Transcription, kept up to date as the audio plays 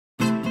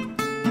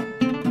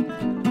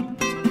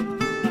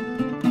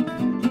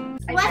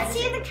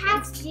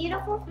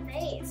beautiful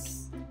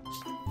face.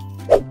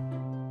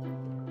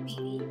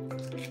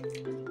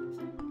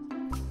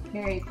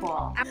 Very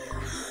cool.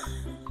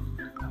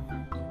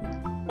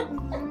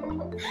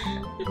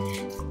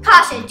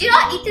 Caution, do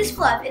not eat this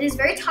fluff. It is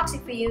very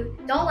toxic for you.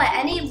 Don't let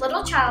any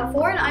little child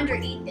 4 and under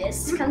eat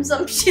this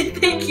consumption.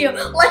 Thank you.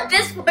 Like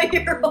this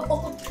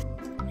 4-year-old.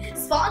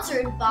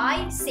 Sponsored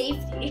by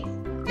Safety.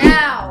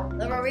 Now,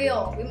 the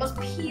reveal. We must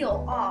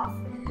peel off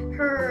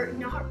her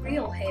not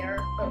real hair,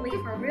 but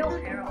leave her real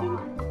hair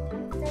on.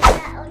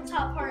 That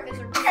top part is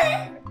her real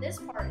hair. This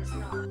part is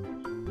not.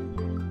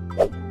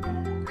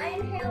 I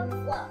inhaled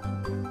fluff.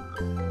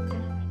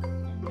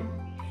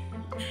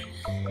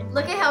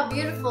 Look at how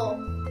beautiful.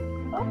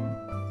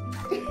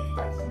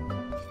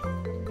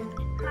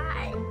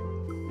 Hi.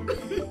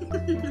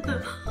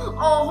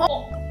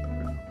 Oh.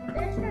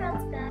 There's her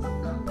else back.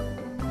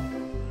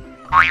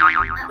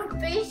 I'm a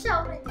face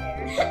over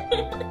there.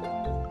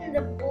 And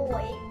the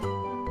boy.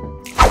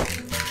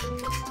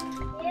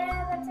 Yeah,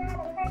 that's a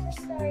Harry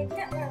story.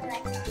 Can't remember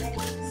that comment.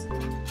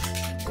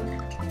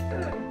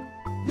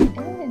 I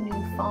need a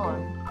new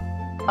phone.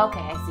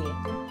 Okay, I see.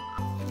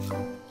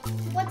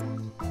 What?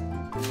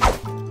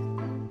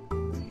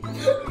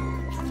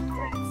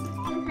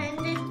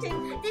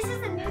 This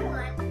is a new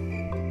one.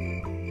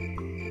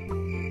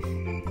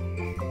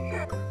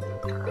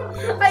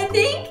 I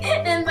think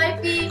it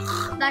might be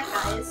that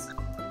guy's.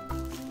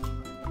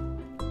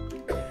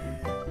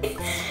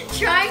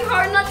 Trying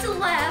hard not to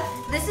laugh.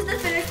 This is the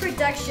finished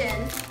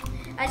production.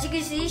 As you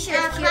can see, she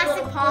has cute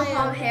little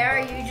pom-pom hair.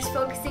 You're just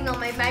focusing on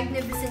my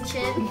magnificent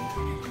chin.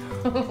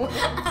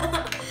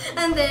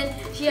 And then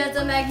she has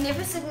a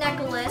magnificent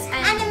necklace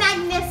and a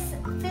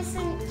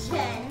magnificent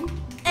chin.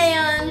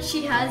 And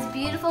she has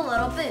beautiful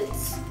little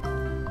boots.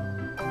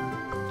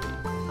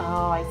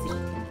 Oh, I see.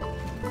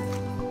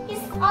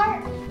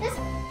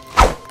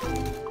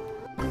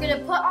 We're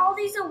gonna put all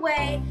these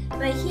away,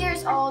 but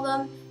here's all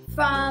of them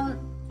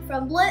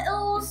from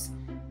Littles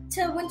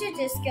to Winter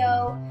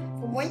Disco,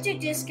 from Winter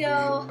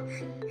Disco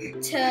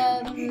to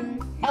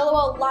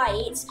LOL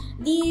Lights.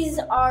 These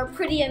are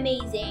pretty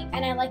amazing,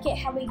 and I like it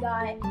how we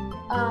got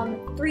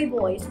 3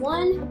 boys.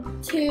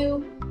 1,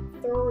 2,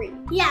 3.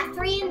 Yeah,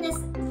 3 in this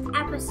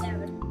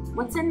episode.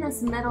 What's in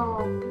this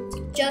middle?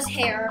 Just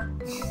hair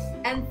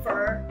and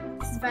fur.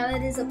 Because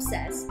Violet is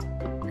obsessed.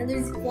 And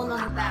there's one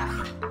on the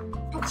back.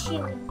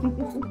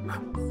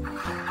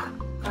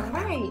 All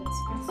right.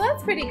 So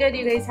that's pretty good.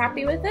 You guys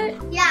happy with it?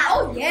 Yeah.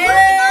 Oh,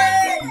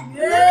 yeah.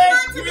 Moving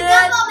on to the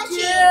gumball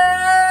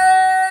machine.